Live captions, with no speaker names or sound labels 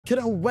Can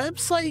a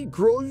website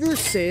grow your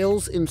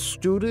sales in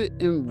student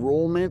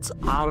enrollments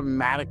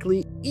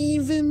automatically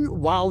even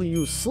while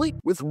you sleep?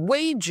 With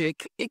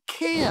Wegic, it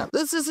can.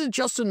 This isn't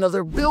just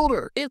another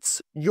builder.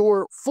 It's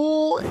your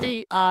full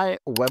AI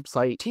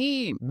website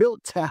team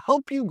built to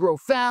help you grow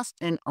fast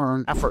and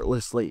earn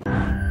effortlessly.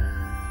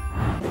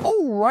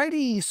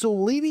 Alrighty, so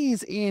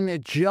ladies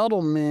and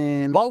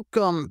gentlemen,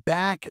 welcome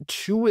back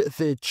to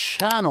the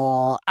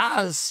channel.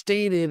 As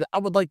stated, I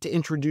would like to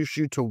introduce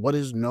you to what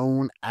is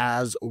known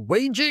as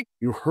Wegic.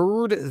 You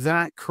heard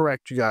that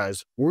correct, you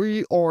guys.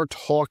 We are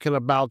talking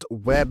about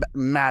web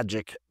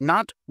magic,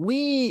 not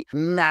we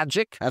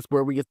magic. That's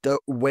where we get the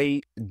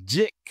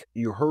Wegic.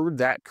 You heard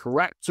that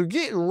correct. So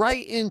getting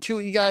right into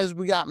it, you guys,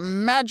 we got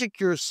Magic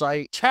Your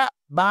Site, chat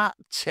by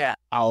chat.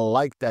 I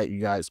like that,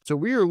 you guys. So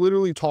we are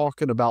literally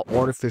talking about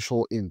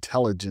artificial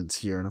intelligence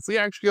here. And if we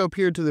actually go up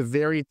here to the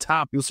very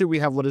top, you'll see we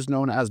have what is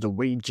known as the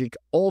Wegic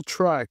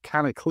Ultra.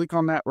 Kind of click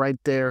on that right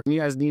there.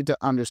 You guys need to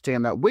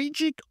understand that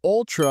Wegic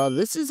Ultra,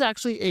 this is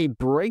actually a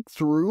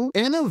breakthrough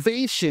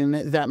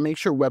innovation that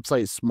makes your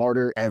website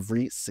smarter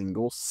every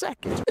single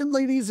second. And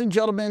ladies and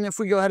gentlemen, if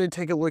we go ahead and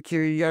take a look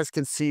here, you guys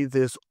can see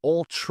this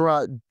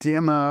Ultra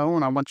demo.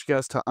 And I want you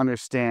guys to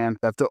understand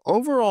that the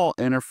overall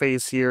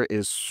interface here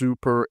is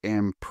super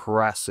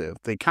impressive.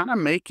 They kind of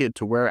make it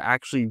to where it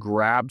actually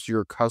grabs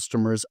your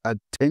customer's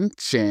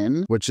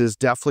attention, which is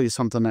definitely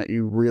something that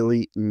you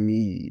really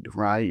need,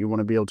 right? You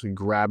want to be able to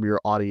grab your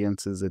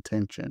audience's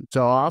attention.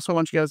 So I also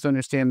want you guys to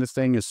understand this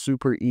thing is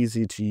super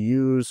easy to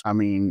use. I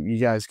mean, you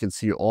guys can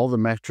see all the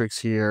metrics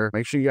here.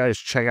 Make sure you guys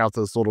check out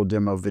this little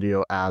demo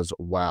video as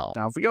well.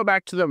 Now, if we go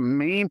back to the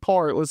main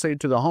part, let's say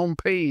to the home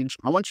page,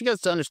 I want you guys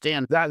to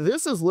understand that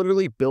this is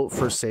literally built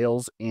for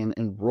sales and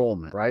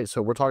enrollment, right?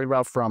 So we're talking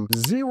about from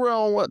 0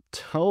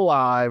 to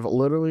live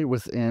literally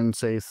within,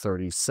 say,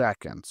 30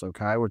 seconds,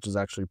 okay? Which is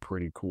actually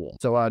pretty cool.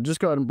 So just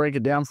go ahead and break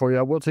it down for you.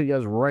 I will tell you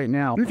guys right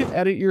now, you can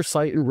edit your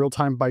site in real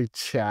time by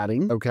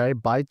chatting, okay?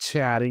 By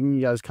chatting, you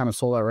guys kind of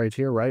saw that right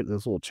here, right?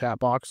 This little chat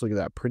box, look at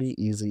that, pretty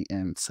easy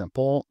and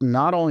simple.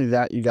 Not only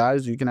that, you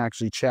guys, you can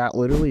actually chat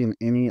literally in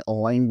any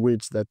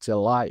language that you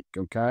like,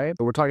 okay?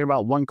 So we're talking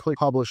about one-click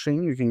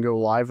publishing. You can go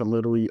live in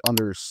literally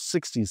under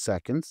 60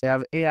 seconds. They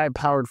have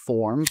AI-powered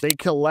forms. They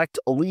collect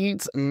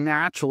leads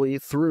naturally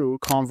through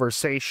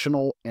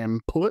conversational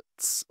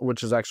inputs,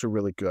 which is actually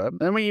really good.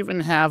 Then we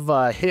even have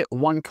hit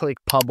one-click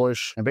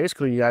publish, and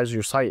basically, you guys,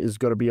 your site is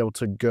going to be able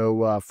to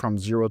go from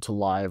 0 to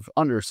live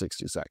under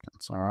 60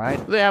 seconds. All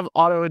right. They have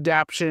auto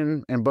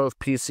adaption in both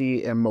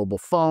PC and mobile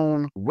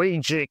phone.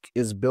 Wegic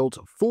is built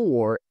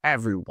for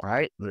everyone,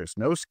 right? There's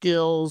no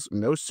skills,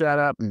 no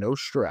setup, no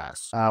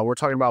stress. We're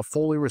talking about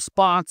fully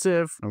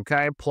responsive,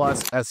 okay,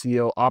 plus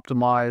SEO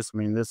optimized. I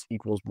mean, this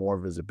equals more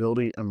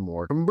visibility and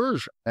more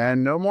conversion,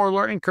 and no more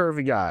learning curve,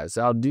 you guys.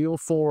 Ideal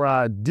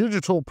for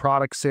digital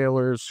product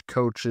sellers,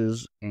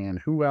 coaches, and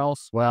who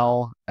else?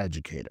 Well,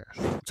 educators.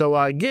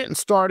 So getting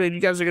started, you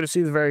guys are going to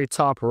see the very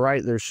top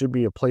right, there should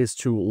be a place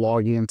to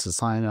log in to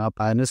sign up.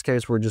 In this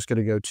case, we're just going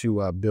to go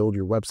to build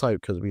your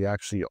website because we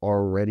actually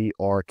already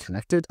are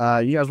connected.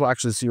 You guys will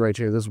actually see right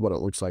here, this is what it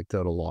looks like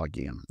though to log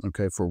in,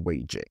 okay, for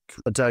Wegic.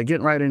 But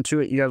getting right into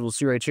it, you guys will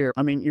see right here,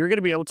 I mean, you're going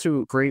to be able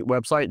to create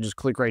website, just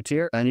click right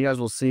here, and you guys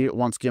will see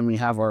once again, we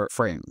have our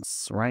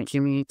friends, right?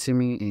 Kimmy,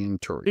 Timmy, and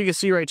Turi. You can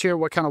see right here,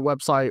 what kind of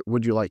website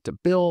would you like to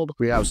build?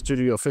 We have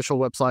studio official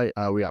website.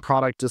 We got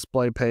product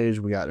display page.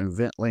 We got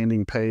event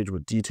landing page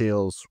with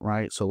details,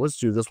 right? So let's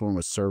do this one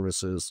with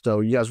services.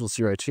 So you guys will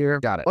see right here.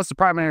 Got it. What's the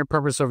primary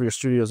purpose of your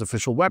studio's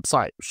official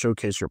website?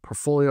 Showcase your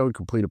portfolio and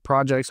completed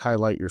projects,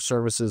 highlight your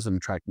services and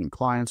attract new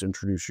clients,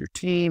 introduce your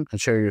team, and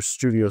share your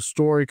studio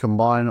story.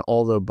 Combine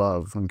all the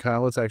above. Okay,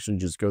 let's actually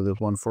just go this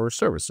one for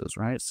services,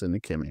 right? Send to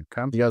Kimmy.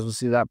 Okay, you guys will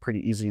see that pretty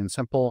easy and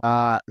simple.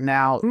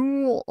 Now,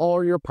 who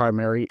are your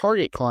primary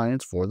target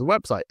clients for the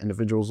website?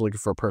 Individuals looking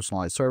for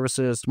personalized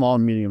services, small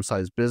and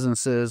medium-sized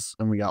businesses,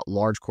 and we got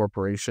large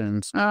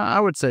corporations. I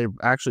would say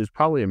actually it's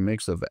probably a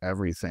mix of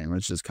everything.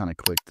 Let's just kind of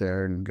click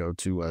there and go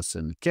to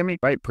Send Kimmy,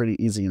 right? Pretty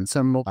easy and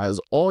simple. As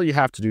all you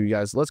have to do, you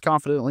guys, let's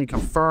confidently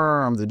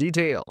confirm the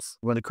details.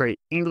 We're going to create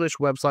English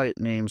website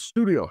named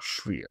Studio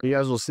Sphere. You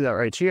guys will see that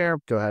right here.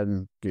 Go ahead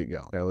and get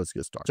going. Okay, let's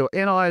get started. So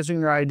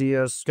analyzing your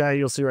ideas, okay,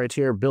 you'll see right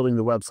here, building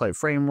the website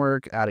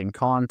framework, adding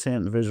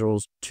content and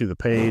visuals to the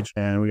page,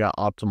 and we got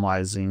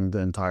optimizing the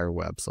entire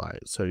website.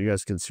 So you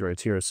guys can see right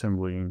here,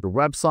 assembling your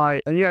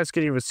website, and you guys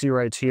can even see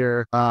right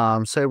here,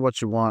 say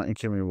what you want, and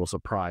Kimmy will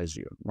surprise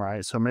you,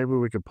 right? So maybe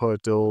we could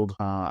put build,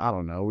 I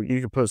don't know,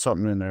 you could put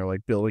something in there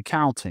like build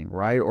accounting,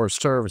 right? Or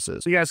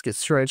services. So you guys can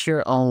see right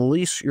here,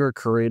 unleash your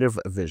creative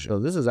vision. So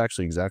this is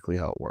actually exactly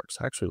how it works.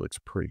 Actually looks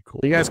pretty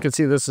cool. You guys can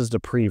see this is the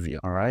preview,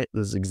 all right?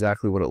 This is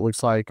exactly what it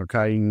looks like.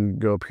 Okay, you can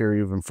go up here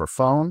even for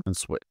phone and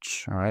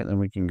switch. All right, then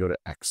we can go to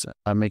exit.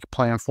 Make a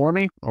plan for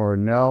me, or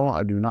no,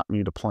 I do not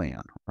need a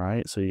plan.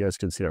 Right, so you guys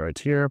can see that right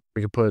here.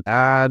 We could put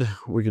add,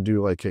 we could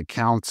do like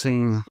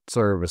accounting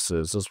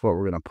services. That's what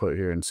we're going to put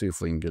here and see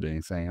if we can get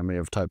anything. I may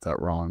have typed that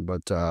wrong,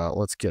 but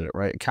let's get it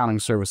right. Accounting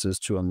services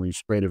to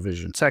unleash creative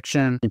vision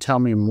section. And tell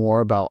me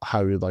more about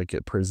how you'd like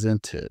it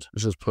presented.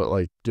 Let's just put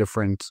like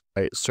different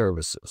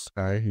services.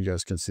 All right, you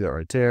guys can see that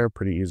right there.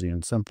 Pretty easy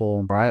and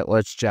simple. All right,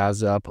 let's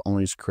jazz up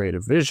unleash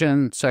creative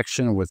vision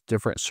section with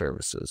different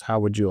services. How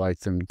would you like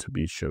them to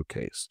be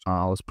showcased?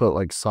 Let's put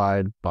like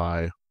side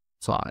by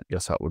side.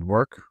 Guess that would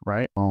work,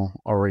 right? I'll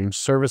arrange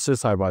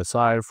services side by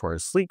side for a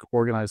sleek,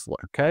 organized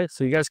look. Okay,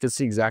 so you guys can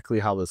see exactly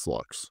how this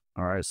looks.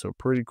 All right, so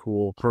pretty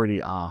cool,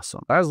 pretty awesome.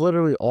 That's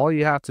literally all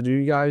you have to do,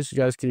 you guys. You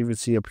guys can even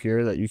see up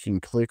here that you can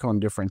click on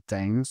different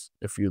things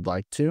if you'd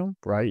like to,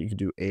 right? You can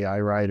do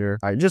AI writer.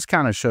 I just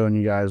kind of showing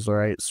you guys,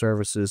 right?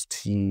 Services,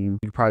 team.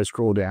 You can probably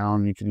scroll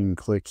down. You can even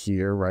click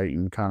here, right?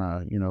 And kind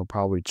of, you know,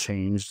 probably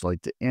change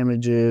like the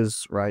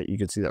images, right? You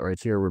can see that right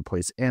here,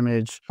 replace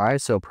image. All right,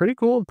 so pretty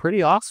cool,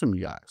 pretty awesome,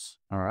 you guys.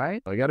 All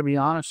right, I got to be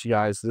honest, you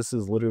guys, this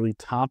is literally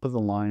top of the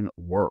line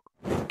work.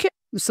 Okay.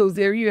 So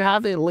there you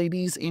have it,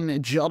 ladies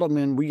and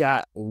gentlemen. We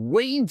got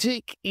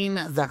Wegic in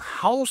the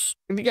house.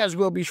 And you guys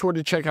will be sure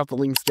to check out the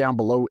links down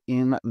below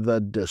in the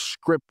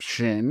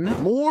description.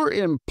 More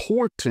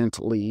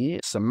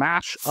importantly,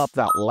 smash up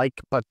that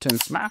like button,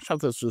 smash up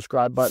the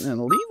subscribe button, and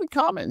leave a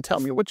comment and tell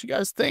me what you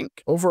guys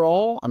think.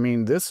 Overall, I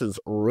mean, this is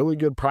really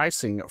good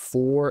pricing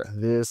for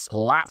this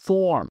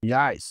platform. You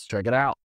guys, check it out.